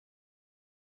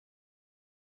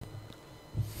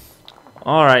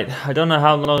Alright, I don't know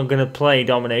how long I'm gonna play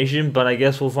Domination, but I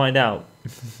guess we'll find out.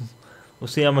 We'll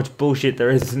see how much bullshit there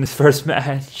is in this first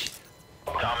match.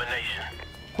 Domination.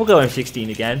 We'll go M16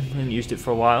 again, I haven't used it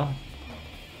for a while.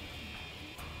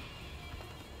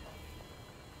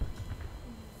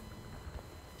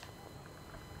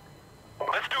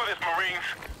 Let's do this, Marines.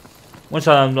 Once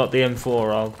I unlock the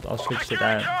M4, I'll switch to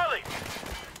that. Charlie!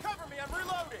 Cover me, I'm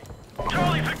reloading!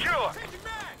 Charlie secure!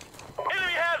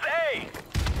 Enemy has A!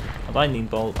 A lightning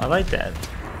bolt, I like that.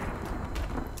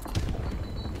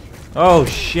 Oh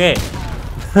shit!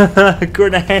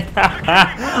 Grenade!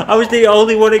 I was the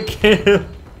only one to kill!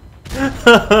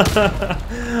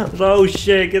 I was like, oh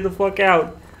shit, get the fuck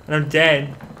out! And I'm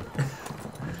dead.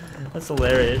 That's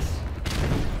hilarious.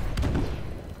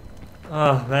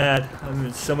 Oh man, I'm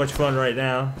having so much fun right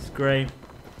now. It's great.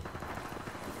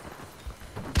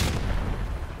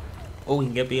 Oh, we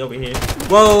can get B over here.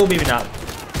 Whoa, maybe not.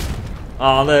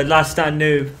 Oh, the last stand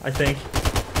noob, I think.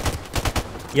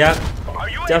 Yep,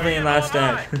 definitely in last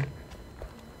stand.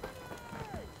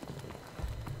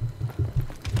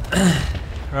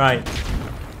 Right.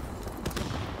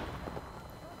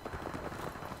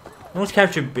 I almost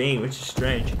captured B, which is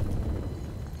strange.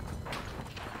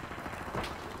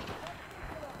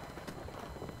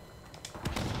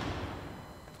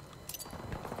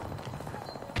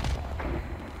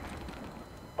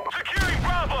 Securing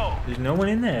Bravo! There's no one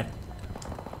in there.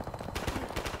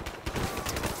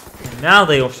 And now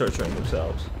they all start showing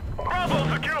themselves.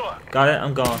 Bravo secure! Got it,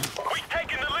 I'm gone. We've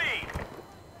taken the lead!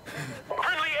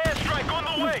 Friendly airstrike on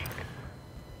the way!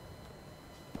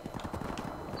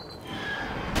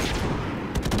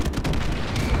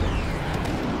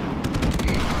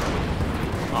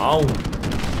 Oh.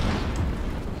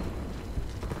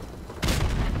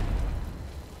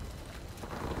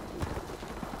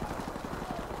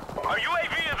 Our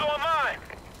UAV is online!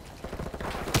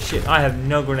 Shit, I have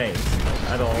no grenades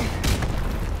at all.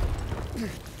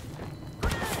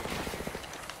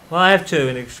 Well, I have two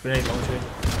in a grenade launcher.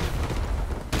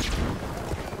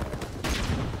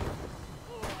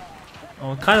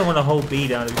 Oh, I kind of want to hold B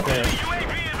down to be fair.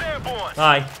 UAV is airborne!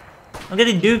 Bye. I'm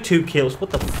getting new 2 kills.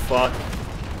 What the fuck?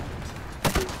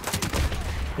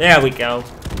 There we go.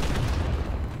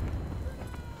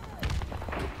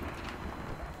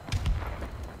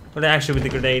 What action with the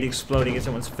grenade exploding in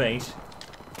someone's face?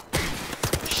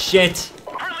 Shit!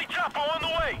 Friendly chopper on the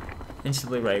way!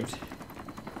 Instantly raped.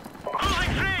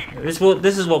 Losing C!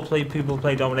 This is what people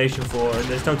play Domination for, and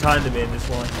there's no time limit in this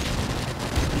one.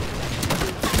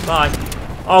 Bye.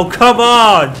 Oh, come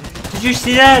on! Did you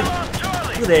see that?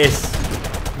 Look at this.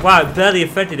 Wow, it barely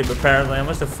affected him apparently. I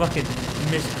must have fucking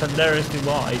missed hilariously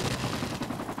wide.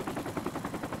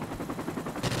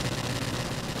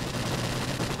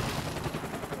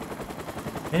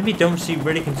 Enemy don't seem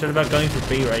really concerned about going for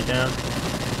B right now.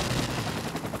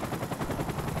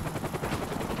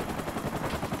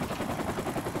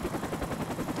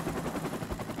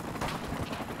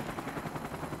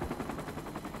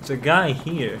 There's a guy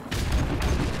here.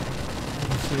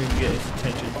 Let's see if we can get his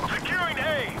attention. Securing A!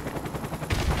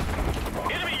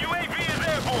 Enemy UAV is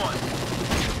airborne!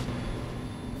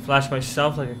 Flash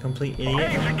myself like a complete A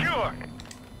idiot. secure!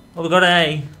 Oh, we got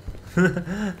A.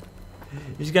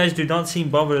 These guys do not seem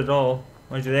bothered at all.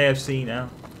 Or do they have C now?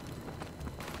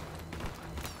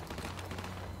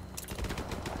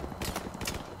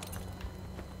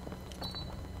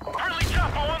 Friendly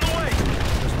chopper on the way!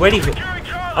 I was waiting for. Securing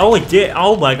Charlie! Oh, it did.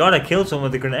 Oh my god, I killed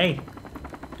someone with a grenade.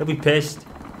 They'll be pissed.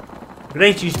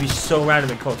 Grenades used to be so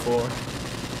random in COD 4.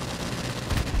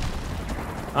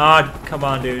 Ah, come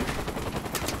on, dude.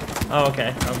 Oh,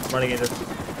 okay. I'm running into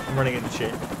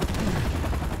shit.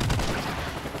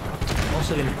 I'm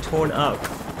also getting torn up.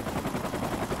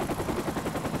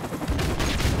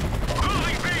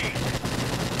 Losing B!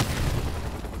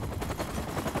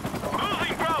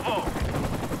 Losing Bravo!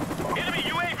 Enemy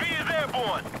UAV is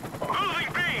airborne!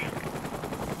 Losing B!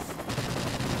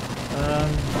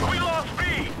 We lost B!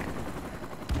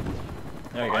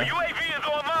 There we Our go. UAV is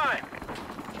online!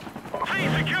 C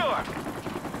secure!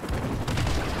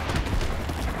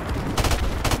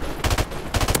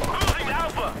 Losing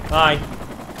Alpha! Bye.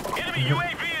 Enemy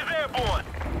UAV is airborne!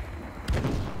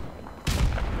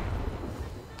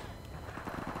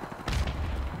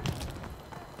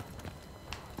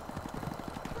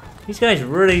 These guys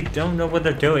really don't know what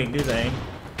they're doing, do they?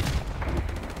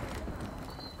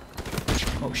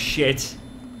 Oh shit.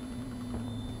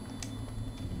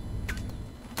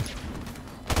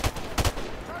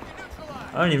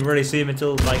 I don't even really see him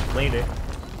until like later.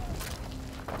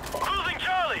 Losing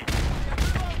Charlie!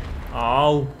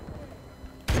 Oh.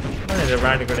 What is a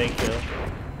random grenade kill?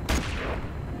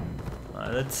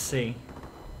 Let's see.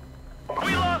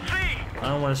 We lost C. I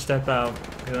don't want to step out.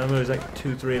 Because I know there's like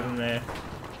 2, 3 of them there.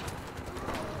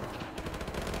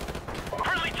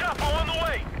 Friendly chopper on the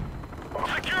way.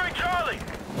 Securing Charlie.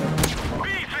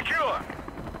 B secure.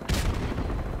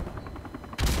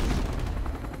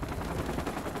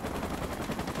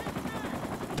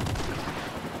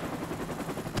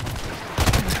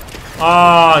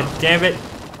 Oh, damn it.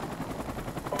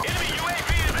 Enemy UAV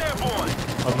is airborne.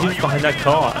 Oh, he's behind that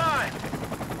car.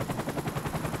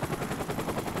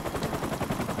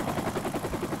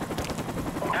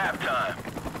 Halftime.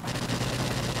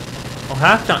 Oh,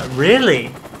 halftime?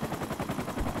 Really?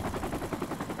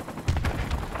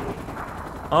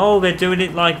 Oh, they're doing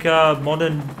it like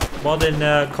modern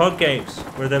COD games,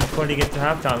 where they're putting it to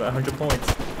halftime at 100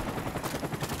 points.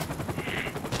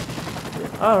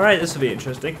 Alright, this will be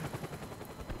interesting.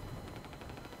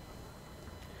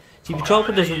 See, the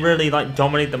chopper doesn't really like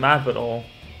dominate the map at all,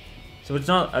 so it's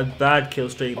not a bad kill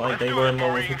streak like they were in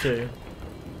Modern Warfare 2.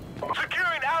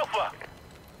 Securing Alpha.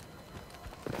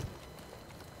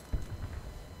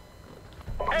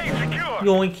 A secure.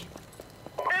 Yoink!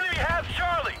 Enemy has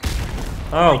Charlie.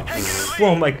 Oh,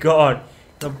 oh my God!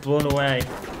 Got blown away.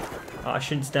 Oh, I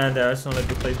shouldn't stand there. It's not a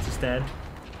good place to stand.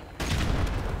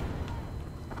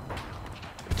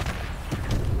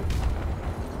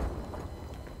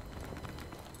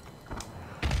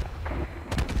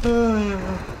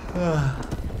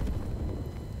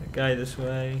 The guy this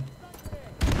way.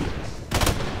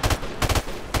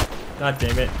 God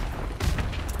damn it.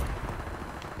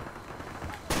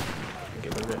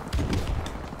 Get rid of it.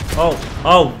 Oh,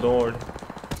 oh Lord.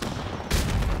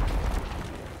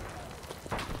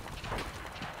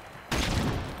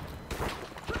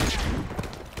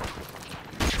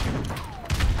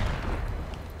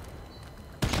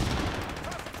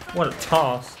 What a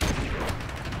toss.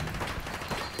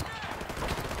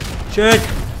 Shit!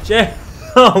 Shit!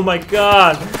 Oh my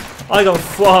God! I got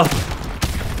fucked.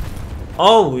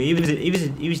 Oh, he was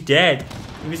dead.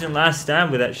 He was in last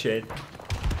stand with that shit.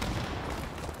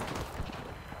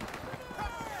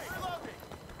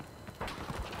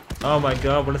 Oh my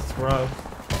God! What a throw!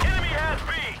 Enemy has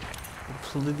B.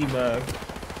 Completely mugged.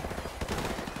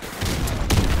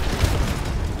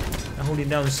 I'm holding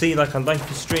down C like a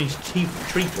Life is Strange tree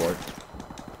fort.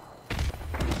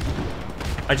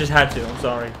 I just had to. I'm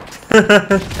sorry.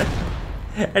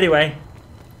 Anyway.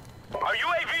 Our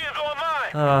UAV is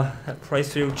online. That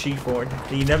Pricefield tree fort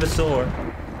that you never saw.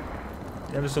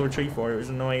 Never saw a tree fort. It was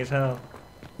annoying as hell.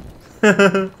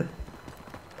 Come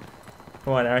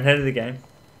on, Aaron, head of the game.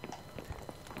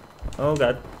 Oh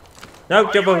God.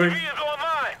 No, jump over. UAV is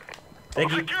online.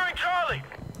 Thank you. Securing Charlie.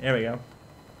 There we go.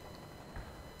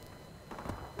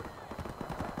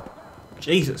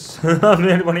 Jesus. I'm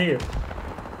the only one here.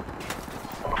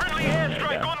 Friendly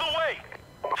airstrike on the way.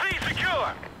 C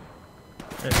secure.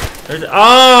 There's, oh!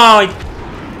 I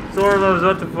sort of was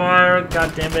about to fire.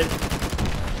 God damn it.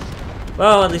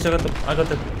 Well, at least I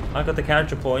got the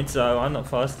counter point, so I'm not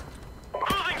fussed.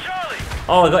 Losing Charlie.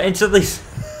 Oh, I got instantly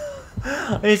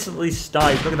instantly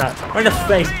sniped. Look at that. Right in the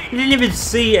face. You didn't even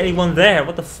see anyone there.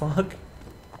 What the fuck?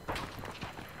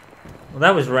 Well,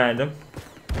 that was random.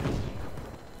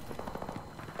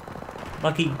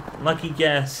 Lucky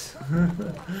guess.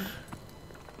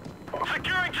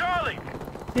 Securing Charlie.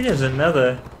 I think there's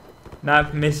another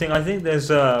map missing. I think there's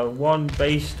one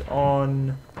based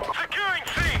on. Securing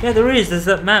C. Yeah, there is. There's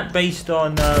that map based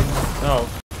on. Oh,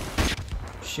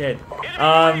 shit.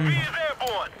 Enemy UAV is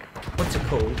airborne. What's it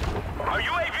called? Our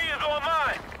UAV is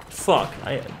online. Fuck.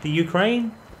 The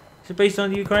Ukraine? Is it based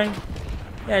on the Ukraine?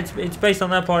 Yeah, it's based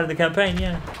on that part of the campaign.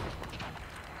 Yeah.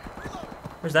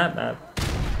 Where's that map?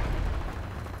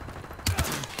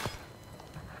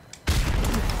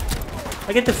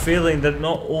 I get the feeling that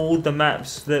not all the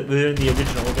maps that were in the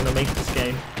original are gonna make this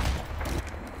game.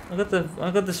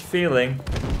 I got this feeling.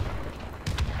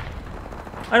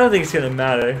 I don't think it's gonna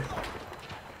matter.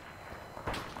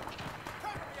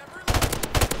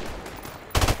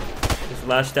 Just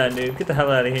last stand noob. Get the hell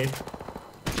out of here.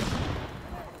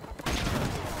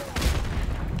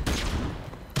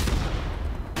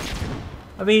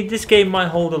 I mean, this game might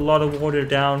hold a lot of water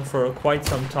down for quite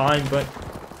some time, but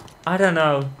I don't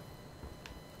know.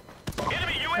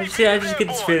 I just get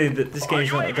this feeling that this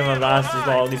game's not gonna last as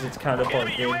long as its counterpart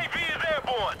did.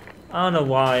 I don't know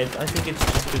why. I think it's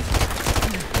just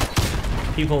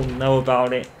because people know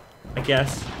about it, I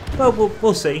guess. But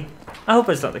we'll see. I hope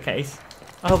it's not the case.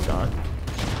 I hope not.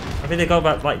 I think they got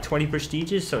about like 20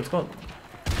 prestiges, so it's got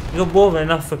more than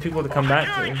enough for people to come back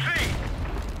to.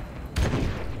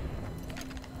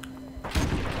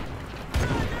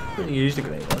 Couldn't use the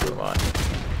grenade once a lot.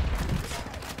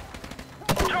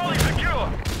 Charlie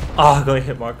secure. Oh, I got a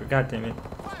hit marker. God damn it.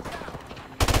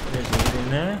 There's one in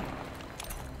there.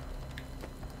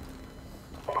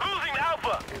 Losing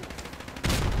Alpha.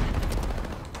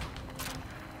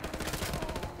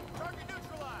 Target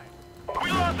neutralized.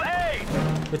 We lost A.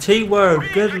 The T-word.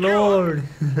 Good lord.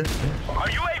 Our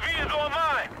UAV is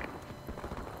online.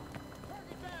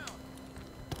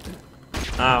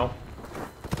 Ow.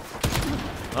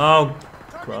 Oh,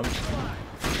 crumbs.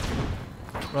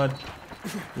 Run.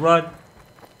 Run.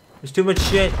 There's too much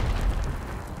shit.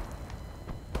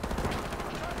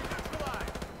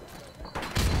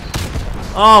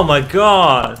 Oh my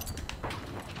god.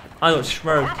 I got We're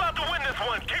smoked. about to win this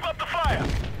one. Keep up the fire.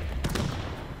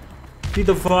 Keep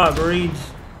the fire, Marines.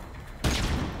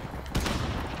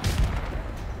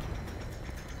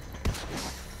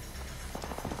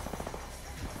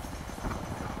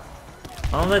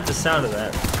 I don't like the sound of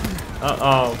that.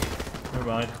 Uh-oh. Never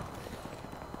mind.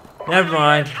 Never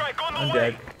mind. I'm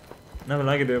dead. Nothing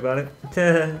I can do about it.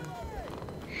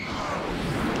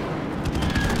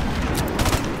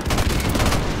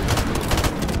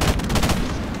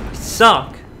 I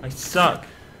suck. I suck.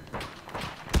 I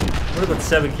would have got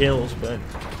 7 kills, but...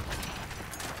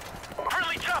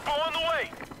 Friendly chopper on the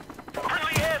way.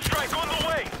 Friendly airstrike on the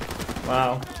way.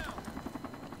 Wow.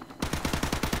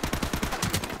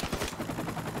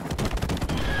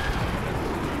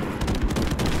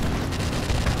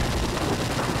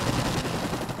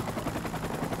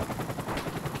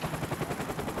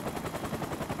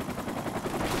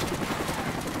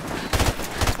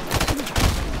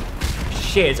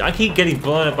 Shit, I keep getting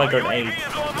blown up by grenades.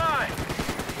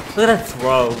 Look at that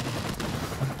throw.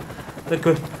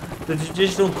 The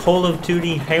traditional Call of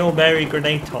Duty Hail Mary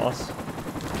grenade toss.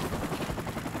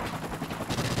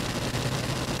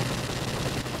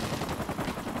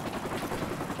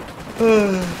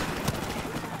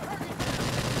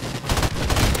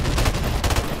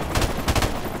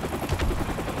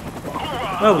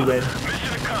 Well, we win.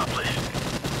 Mission accomplished.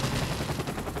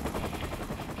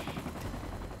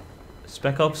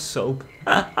 Spec Ops soap.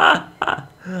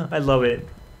 I love it.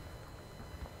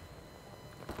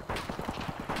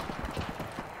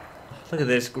 Look at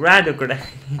this. Random grenade.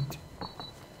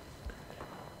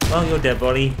 Well, you're dead,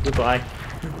 buddy. Goodbye.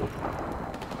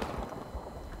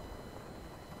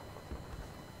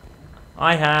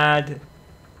 I had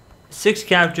 6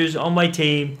 captures on my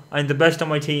team. I'm the best on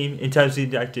my team in terms of the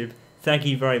objective. Thank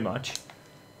you very much.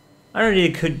 I don't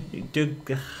need a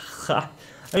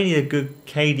good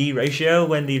KD ratio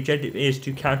when the objective is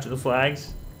to capture the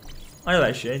flags. I know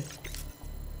that shit.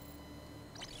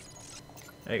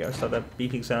 There you go. Stop that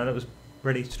beeping sound. That was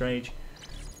pretty strange.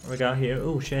 What we got here?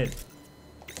 Oh shit.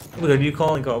 We got a new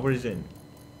calling card. What is it?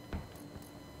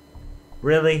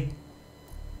 Really?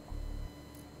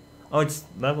 Oh, it's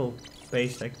level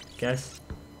based, I guess.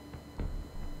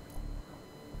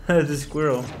 The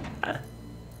squirrel.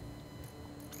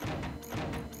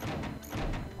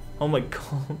 Oh my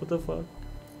god, what the fuck?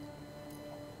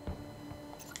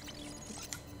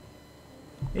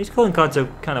 These calling cards are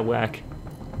kind of whack.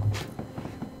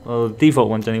 Well, the default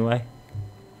ones anyway.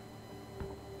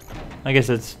 I guess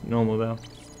that's normal though.